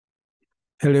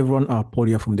Hello everyone, Paul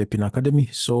here from the Pin Academy.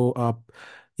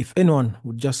 If anyone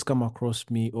would just come across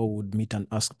me or would meet and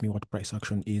ask me what price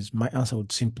action is, my answer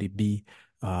would simply be,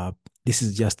 uh, this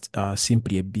is just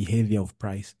simply a behavior of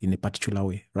price in a particular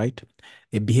way, right?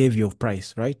 A behavior of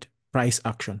price, right? Price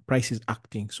action. Price is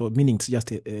acting. So meaning it's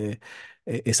just a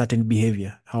certain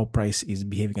behavior, how price is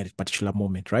behaving at a particular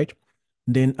moment, right?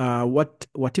 Then what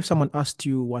if someone asked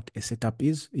you what a setup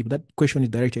is? If that question is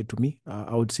directed to me,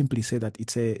 I would simply say that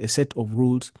it's a set of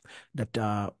rules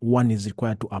that one is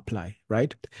required to apply,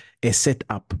 right? A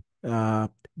setup, the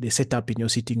setup in your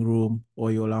sitting room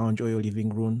or your lounge or your living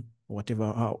room,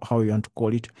 whatever, how you want to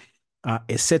call it.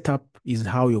 A setup is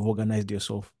how you've organized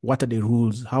yourself. What are the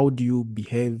rules? How do you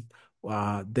behave?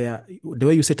 The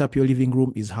way you set up your living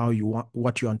room is how you want,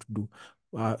 what you want to do.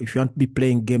 If you want to be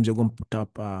playing games, you're going to put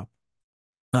up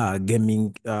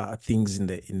gaming things in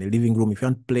the living room. If you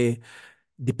want to play,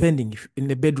 depending if in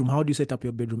the bedroom, how do you set up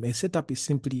your bedroom? A setup is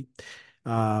simply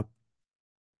uh,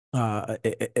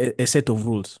 a set of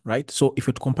rules, right? So if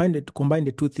you combine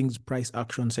the two things, price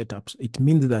action setups, it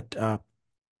means that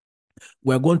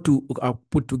we're going to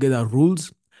put together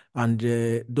rules, and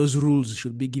those rules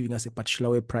should be giving us a particular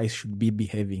way price should be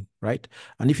behaving, right?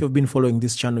 And if you've been following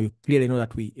this channel, you clearly know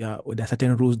that there are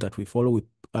certain rules that we follow.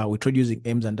 We trade using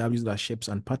M's and W's, that shapes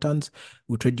and patterns.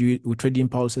 We trade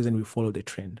impulses, and we follow the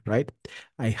trend, right?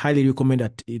 I highly recommend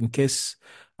that in case,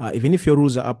 even if your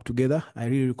rules are up together, I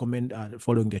really recommend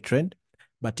following the trend.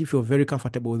 But if you're very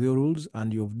comfortable with your rules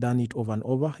and you've done it over and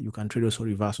over, you can trade also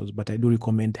reversals. But I do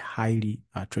recommend highly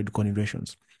trade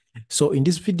continuations. So in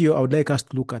this video, I would like us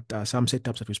to look at some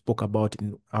setups that we spoke about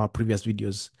in our previous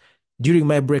videos. During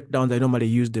my breakdowns, I normally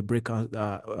use the breakdowns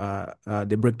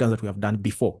that we have done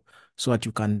before, so that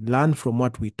you can learn from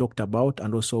what we talked about,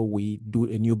 and also we do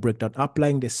a new breakdown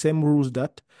applying the same rules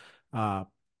that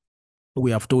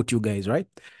we have taught you guys, right?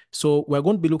 So we're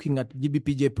going to be looking at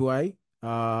GBPJPY.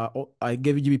 I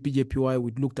gave you GBPJPY.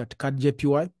 We looked at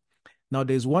CADJPY. Now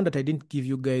there's one that I didn't give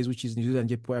you guys, which is New Zealand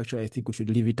JPY. Actually, I think we should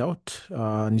leave it out.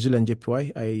 New Zealand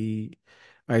JPY.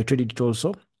 I traded it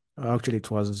also. Actually, it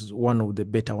was one of the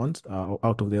better ones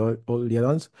out of all the other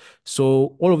ones.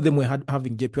 So all of them were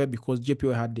having JPY because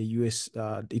JPY had the US.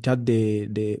 It had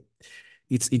the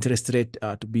its interest rate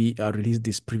to be released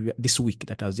this week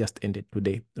that has just ended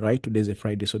today. Right, today's a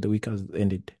Friday, so the week has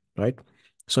ended. Right.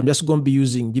 So I'm just going to be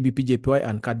using GBPJPY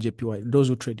and CADJPY, those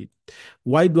who trade it.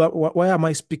 Why am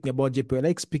I speaking about JPY? I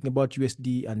like speaking about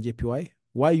USD and JPY.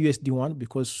 Why USD one?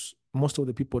 Because most of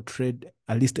the people trade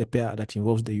at least a pair that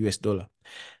involves the US dollar.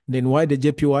 Then why the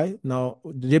JPY? Now,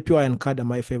 the JPY and CAD are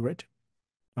my favorite.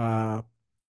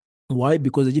 Why?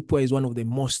 Because the JPY is one of the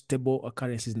most stable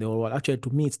currencies in the world. Actually, to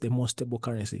me, it's the most stable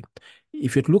currency.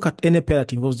 If you look at any pair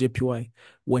that involves JPY,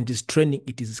 when it is trending,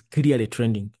 it is clearly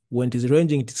trending. When it is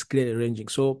ranging, it is clearly ranging.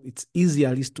 So it's easy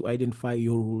at least to identify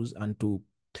your rules and to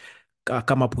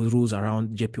come up with rules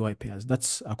around JPY pairs.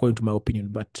 That's according to my opinion.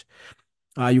 But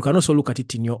you can also look at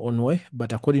it in your own way.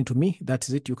 But according to me, that's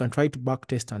it. You can try to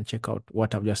backtest and check out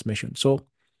what I've just mentioned. So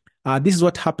this is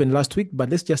what happened last week, but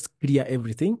let's just clear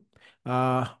everything.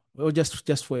 Well,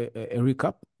 just for a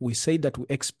recap, we said that we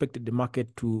expected the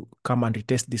market to come and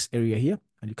retest this area here,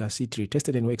 and you can see it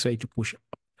retested, and we expect it to push up.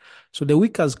 So the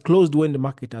week has closed when the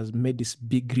market has made this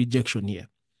big rejection here.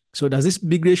 So does this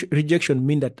big rejection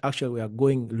mean that actually we are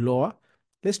going lower?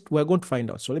 We're going to find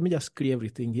out. So let me just clear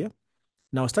everything here.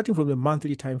 Now, starting from the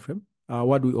monthly time frame,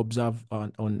 what do we observe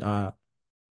on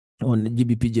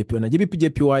GBPJPY? Now,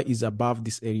 GBPJPY is above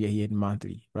this area here in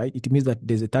monthly, right? It means that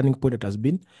there's a turning point that has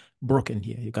been broken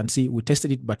here. You can see we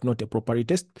tested it, but not a proper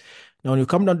retest. Now, when you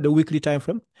come down to the weekly time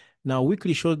frame, now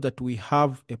weekly shows that we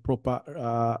have a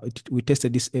proper, we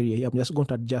tested this area here. I'm just going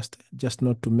to adjust just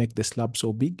not to make the slab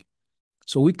so big.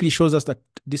 So weekly shows us that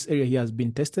this area here has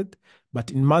been tested,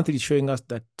 but in monthly it's showing us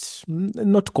that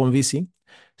not convincing.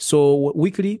 So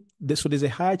weekly, so there's a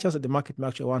higher chance that the market may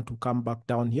actually want to come back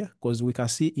down here, because we can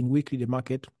see in weekly the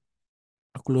market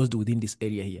closed within this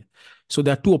area here. So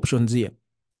there are two options here.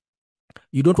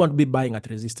 You don't want to be buying at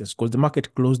resistance because the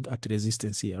market closed at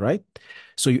resistance here, right?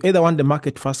 So you either want the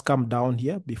market first come down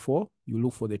here before you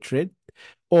look for the trade,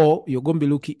 or you're going to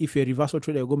be looking, if you're a reversal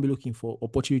trader, you're going to be looking for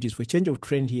opportunities for a change of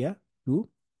trend here too.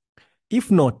 If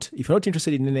not, if you're not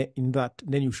interested in that,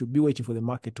 then you should be waiting for the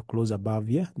market to close above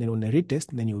here. Then on a retest,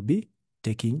 then you'll be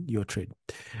taking your trade.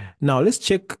 Now, let's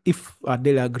check if our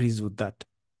daily agrees with that.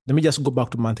 Let me just go back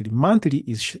to monthly. Monthly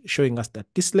is showing us that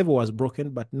this level was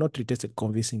broken, but not retested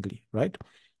convincingly, right?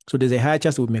 So there's a higher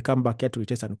chance we may come back here to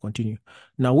retest and continue.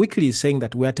 Now, weekly is saying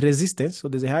that we're at resistance, so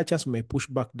there's a higher chance we may push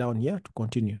back down here to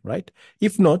continue, right?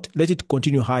 If not, let it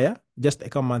continue higher, just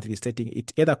like a monthly is stating.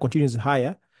 It either continues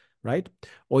higher right?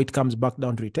 Or it comes back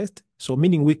down to retest. So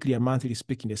meaning weekly and monthly is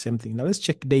speaking the same thing. Now let's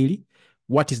check daily.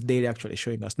 What is daily actually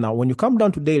showing us? Now, when you come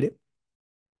down to daily,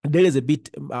 daily is a bit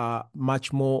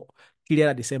much more clear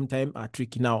at the same time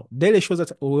tricky. Now, daily shows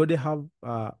that we already have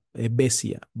a base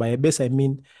here. By a base, I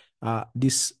mean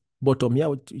this bottom here,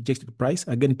 which rejected price.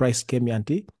 Again, price came here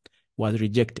until was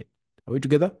rejected. Are we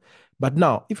together? But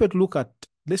now, if we look at,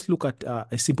 let's look at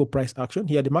a simple price action.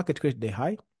 Here, the market created a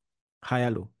high,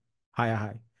 higher low, higher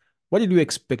high. What did we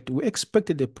expect? We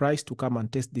expected the price to come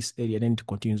and test this area and then it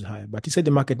continues higher. But instead,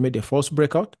 the market made a false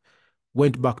breakout,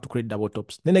 went back to create double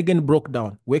tops. Then again, broke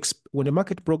down. When the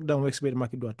market broke down, we expect the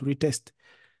market to retest,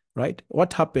 right?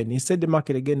 What happened? Instead, the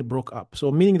market again broke up.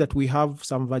 So meaning that we have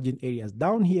some virgin areas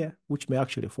down here, which may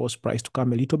actually force price to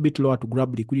come a little bit lower to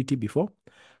grab liquidity before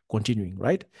continuing,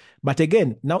 right? But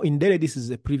again, now in daily, this is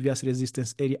a previous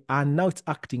resistance area, and now it's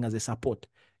acting as a support.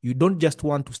 You don't just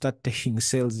want to start taking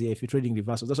sales here if you're trading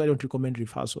reversals. That's why I don't recommend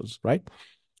reversals, right?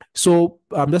 So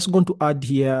I'm just going to add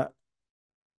here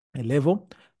a level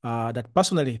that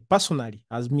personally,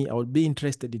 as me, I would be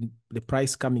interested in the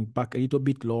price coming back a little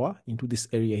bit lower into this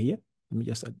area here. Let me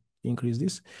just increase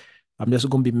this. I'm just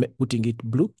going to be putting it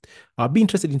blue. I'll be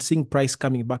interested in seeing price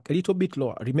coming back a little bit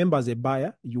lower. Remember, as a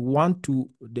buyer, you want to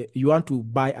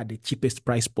buy at the cheapest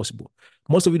price possible.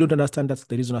 Most of you don't understand that's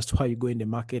the reason as to why you go in the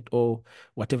market or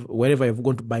whatever, wherever you're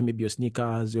going to buy maybe your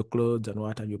sneakers, your clothes, and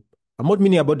what. And I'm not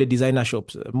meaning about the designer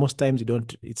shops. Most times you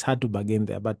don't. It's hard to bargain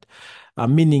there. But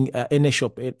meaning any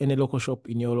shop, any local shop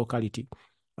in your locality.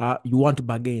 You want to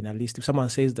bargain at least. If someone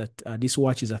says that this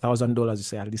watch is $1,000, you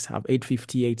say at least have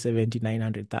 850, 870,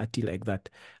 930, like that.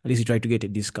 At least you try to get a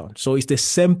discount. So it's the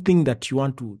same thing that you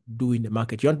want to do in the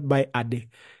market. You want to buy at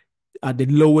the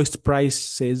lowest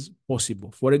prices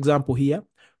possible. For example, here,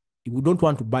 you don't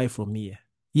want to buy from here.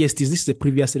 Yes, this is the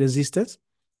previous resistance.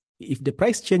 If the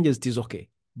price changes, it is okay.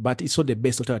 But it's not the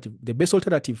best alternative. The best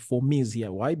alternative for me is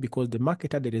here. Why? Because the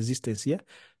market had the resistance here,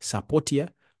 support here,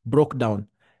 broke down,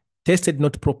 tested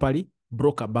not properly,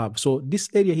 broke above. So this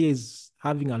area here is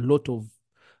having a lot of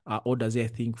orders, I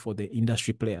think, for the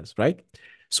industry players, right?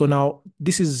 So now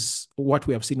this is what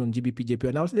we have seen on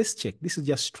GBPJPY. Now let's check. This is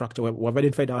just structure. We've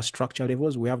identified our structure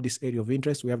levels. We have this area of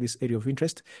interest. We have this area of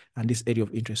interest and this area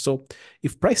of interest. So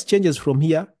if price changes from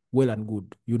here, well and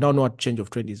good. You now know what change of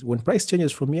trend is. When price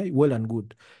changes from here, well and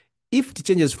good. If it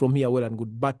changes from here, well and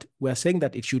good. But we are saying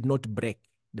that it should not break.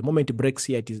 The moment it breaks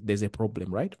here, there's a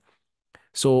problem, right?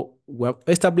 So we have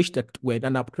established that we're in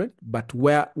an uptrend, but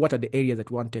what are the areas that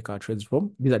we want to take our trades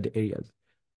from? These are the areas.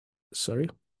 Sorry.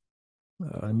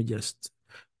 Let me just,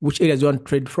 which areas do you want to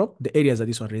trade from? The areas are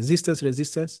this one: resistance,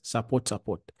 resistance, support,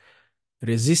 support.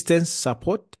 Resistance,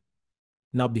 support,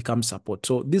 now becomes support.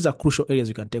 So these are crucial areas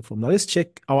you can take from. Now let's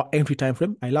check our entry time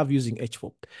frame. I love using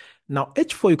H4. Now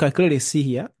H4, you can clearly see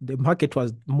here, the market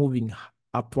was moving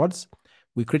upwards.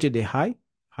 We created a high,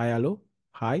 higher low,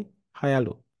 high, higher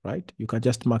low, right? You can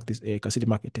just mark this, you can see the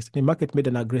market tested. The market made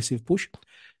an aggressive push.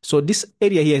 So this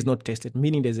area here is not tested,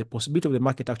 meaning there's a possibility of the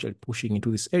market actually pushing into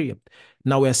this area.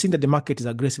 Now we are seeing that the market is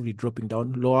aggressively dropping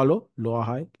down, lower low, lower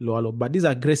high, lower low. But these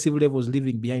aggressive levels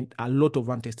leaving behind a lot of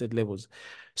untested levels.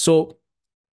 So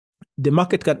the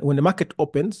market can, when the market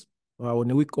opens, when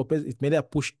the wick opens, it may either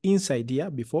push inside here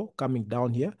before coming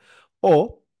down here,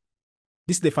 or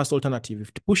this is the first alternative. If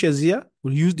it pushes here,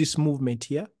 we'll use this movement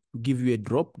here to give you a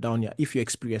drop down here if you're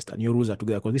experienced and your rules are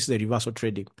together, because this is a reversal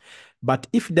trading. But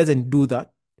if it doesn't do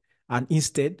that, and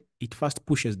instead it first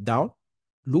pushes down,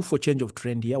 look for change of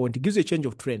trend here. When it gives you a change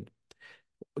of trend,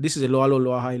 this is a lower low,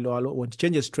 lower high, lower low. When it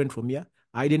changes trend from here,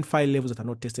 identify levels that are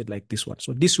not tested like this one.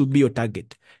 So this will be your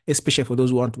target, especially for those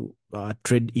who want to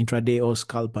trade intraday or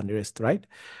scalp and the rest, right?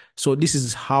 So this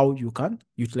is how you can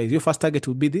utilize. Your first target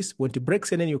will be this. When it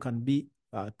breaks, and then you can be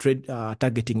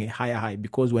targeting a higher high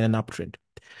because we're in an uptrend.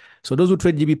 So those who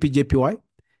trade GBPJPY,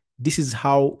 this is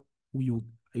how you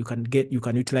can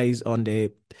utilize on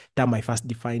the term I first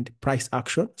defined, price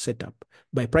action setup.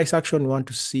 By price action, we want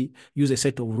to use a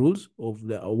set of rules of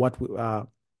what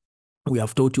we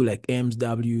have taught you, like M's,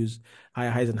 W's,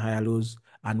 higher highs and higher lows,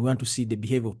 and we want to see the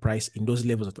behavior of price in those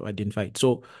levels that we identified.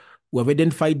 So we have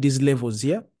identified these levels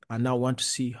here, and now we want to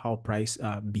see how price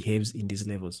behaves in these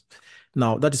levels.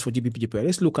 Now that is for GBPJPY.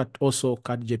 Let's look at also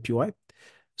CADJPY.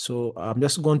 So I'm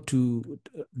just going to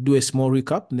do a small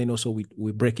recap, and then also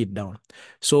we break it down.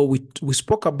 So we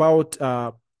spoke about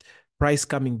price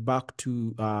coming back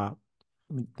to,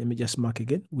 let me just mark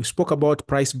again. We spoke about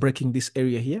price breaking this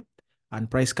area here and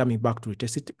price coming back to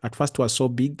retest it. At first it was so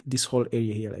big, this whole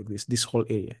area here like this whole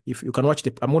area. If you can watch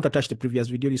I'm going to attach the previous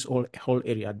video, this whole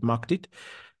area, I'd marked it,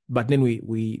 but then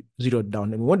we zeroed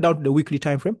down and we went down to the weekly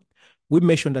time frame. We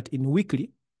mentioned that in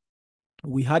weekly,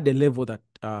 we had a level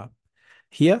that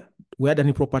here, we had an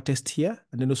improper test here,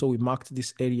 and then also we marked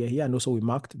this area here, and also we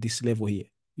marked this level here.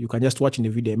 You can just watch in the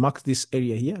video. I marked this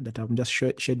area here that I'm just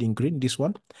shading green, this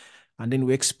one. And then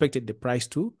we expected the price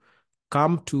to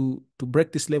come to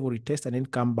break this level retest and then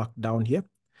come back down here.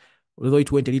 Although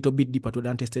it went a little bit deeper to the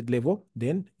untested level,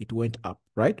 then it went up,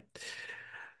 right?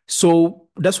 So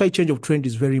that's why change of trend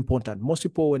is very important. Most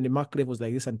people, when they mark levels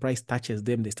like this and price touches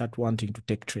them, they start wanting to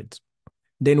take trades.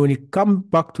 Then when you come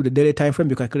back to the daily time frame,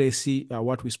 you can clearly see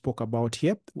what we spoke about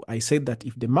here. I said that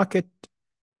if the market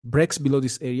breaks below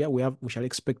this area, we shall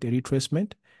expect a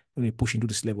retracement when we push into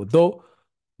this level. Though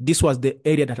this was the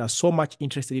area that I was so much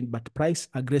interested in, but price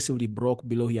aggressively broke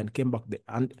below here and came back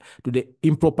to the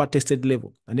improper tested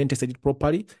level, and then tested it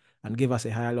properly and gave us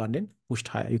a higher low and then pushed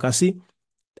higher. You can see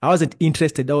I wasn't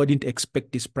interested, though I didn't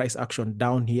expect this price action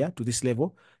down here to this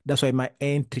level. That's why my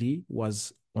entry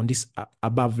was on this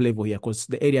above level here, because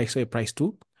the area I saw a price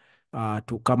to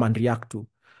come and react to.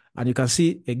 And you can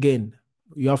see, again,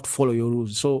 you have to follow your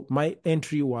rules. So my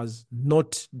entry was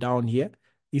not down here.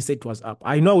 Instead, it was up.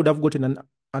 I know I would have gotten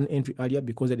an entry earlier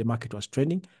because the market was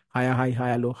trending. Higher high,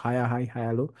 higher low, higher high,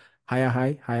 higher low, higher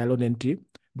high, higher low, entry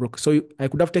broke. So I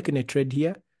could have taken a trade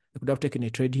here. I could have taken a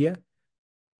trade here.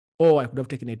 Or I could have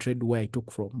taken a trade where I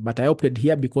took from. But I opted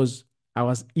here because I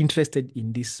was interested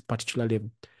in this particular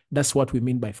level. That's what we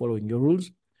mean by following your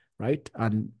rules, right?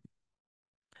 And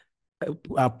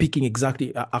picking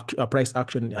exactly a price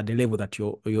action at the level that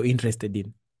you're interested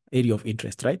in, area of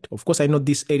interest, right? Of course, I know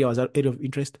this area was an area of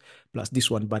interest plus this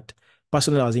one, but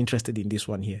personally, I was interested in this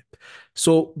one here.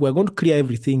 So we're going to clear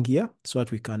everything here so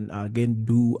that we can again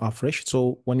do afresh.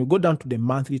 So when you go down to the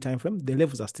monthly time frame, the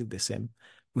levels are still the same.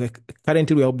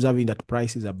 Currently, we're observing that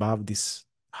price is above this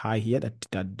high here that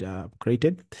it had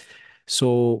created.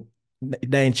 So it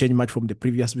didn't change much from the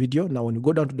previous video. Now, when you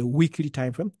go down to the weekly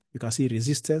time frame, you can see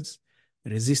resistance.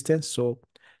 So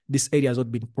this area has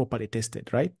not been properly tested,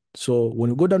 right? So when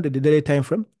you go down to the daily time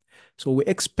frame, so we're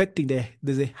expecting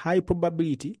there's a high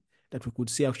probability that we could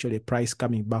see actually a price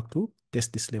coming back to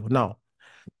test this level. Now,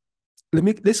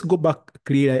 let's go back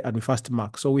clear and we first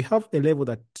mark. So we have a level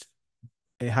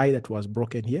a high that was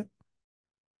broken here,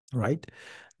 right?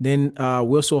 Then we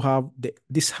also have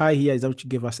this high here is which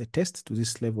gave us a test to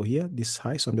this level here, this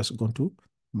high. So I'm just going to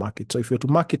mark it. So if you're to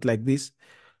mark it like this,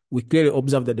 we clearly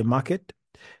observe that the market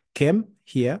came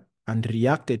here and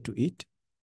reacted to it.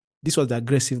 This was the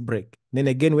aggressive break. Then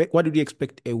again, what did we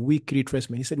expect? A weak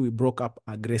retracement. He said we broke up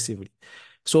aggressively.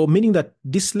 So meaning that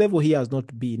this level here has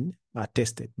not been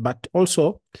tested, but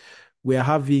also we are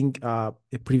having a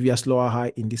previous lower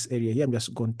high in this area here. I'm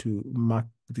just going to mark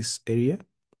this area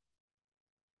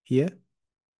here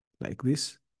like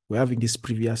this. We're having this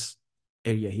previous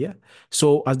area here.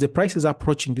 So as the price is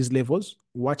approaching these levels,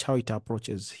 watch how it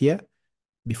approaches here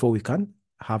before we can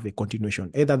have a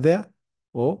continuation, either there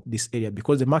or this area,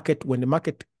 because the market,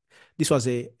 this was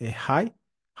a high,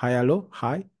 higher low,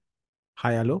 high,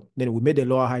 higher low, then we made a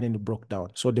lower high and it broke down.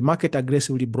 So the market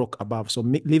aggressively broke above. So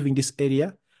leaving this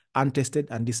area untested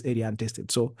and this area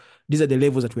untested. So these are the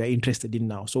levels that we are interested in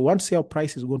now. So once our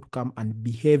price is going to come and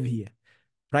behave here,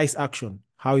 price action,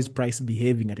 how is price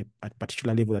behaving at a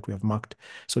particular level that we have marked?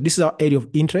 So this is our area of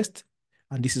interest,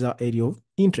 and this is our area of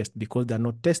interest because they're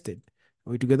not tested.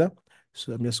 Are we together?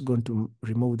 So I'm just going to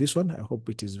remove this one. I hope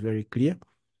it is very clear.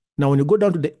 Now, when you go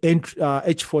down to the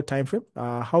H4 time frame,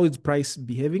 how is price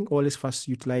behaving? Or let's first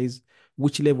utilize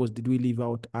which levels did we leave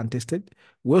out untested.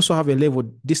 We also have a level.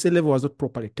 This level was not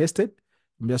properly tested.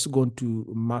 I'm just going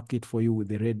to mark it for you with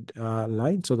the red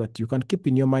line so that you can keep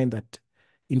in your mind that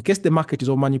in case the market is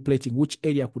all manipulating, which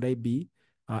area could I be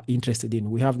interested in?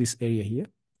 We have this area here,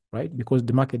 right? Because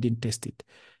the market didn't test it.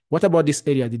 What about this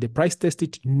area? Did the price test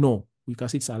it? No. You can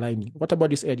see it's aligning. What about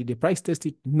this area? Did the price test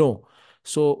it? No.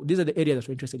 So these are the areas that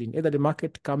we're interested in. Either the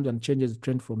market comes and changes the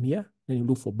trend from here, then you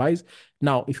look for buys.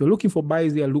 Now, if you're looking for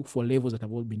buys there, look for levels that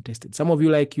have all been tested. Some of you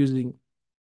like using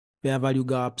fair value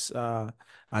gaps and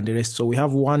the rest. So we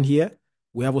have one here.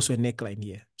 We have also a neckline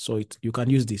here. So you can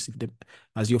use this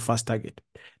as your first target.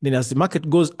 Then as the market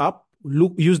goes up,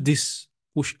 use this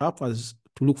push up as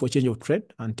to look for change of trend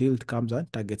until it comes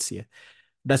and targets here.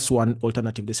 That's one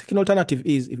alternative. The second alternative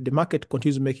is if the market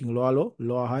continues making lower low,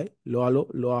 lower high, lower low,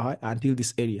 lower high until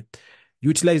this area.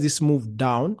 Utilize this move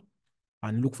down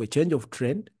and look for a change of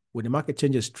trend. When the market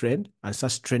changes trend and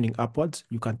starts trending upwards,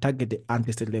 you can target the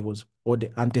untested levels or the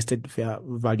untested fair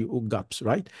value gaps,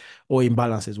 right? Or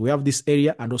imbalances. We have this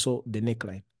area and also the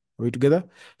neckline. Are we together?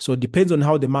 So it depends on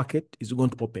how the market is going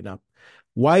to open up.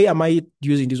 Why am I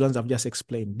using these ones I've just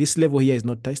explained? This level here is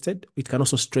not tested. It can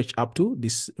also stretch up to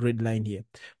this red line here.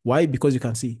 Why? Because you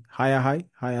can see higher high,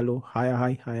 higher low, higher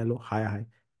high, higher low, higher high.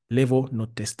 Level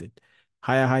not tested.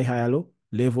 Higher high, higher low,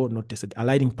 level not tested.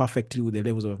 Aligning perfectly with the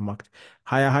levels we've marked.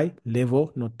 Higher high,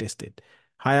 level not tested.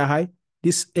 Higher high,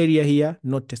 this area here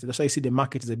not tested. That's why you see the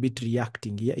market is a bit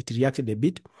reacting here. It reacted a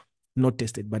bit, not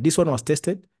tested. But this one was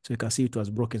tested, so you can see it was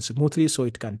broken smoothly, so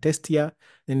it can test here,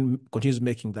 then continues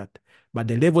making that. But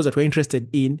the levels that we're interested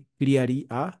in clearly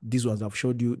are these ones. I've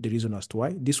showed you the reason as to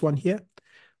why. This one here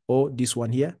or this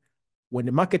one here. When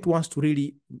the market wants to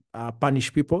really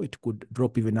punish people, it could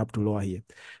drop even up to lower here.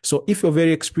 So if you're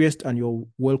very experienced and you're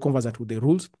well conversant with the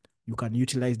rules, you can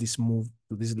utilize this move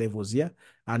to these levels here.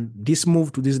 And this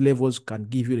move to these levels can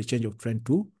give you the change of trend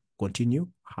to continue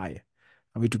higher.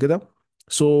 Are we together?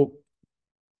 So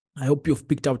I hope you've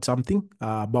picked out something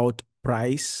about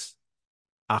price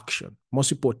action. Most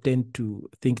people tend to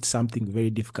think it's something very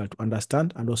difficult to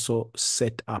understand, and also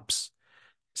setups.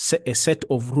 A set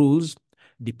of rules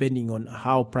depending on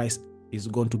how price is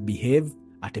going to behave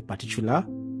at a particular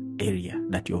area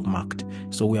that you've marked.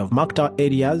 So we have marked our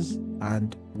areas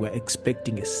and we're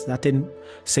expecting a certain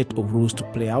set of rules to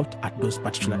play out at those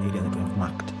particular areas that we have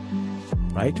marked,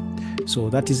 right? So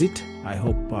that is it. I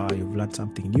hope you've learned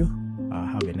something new.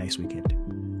 Have a nice weekend.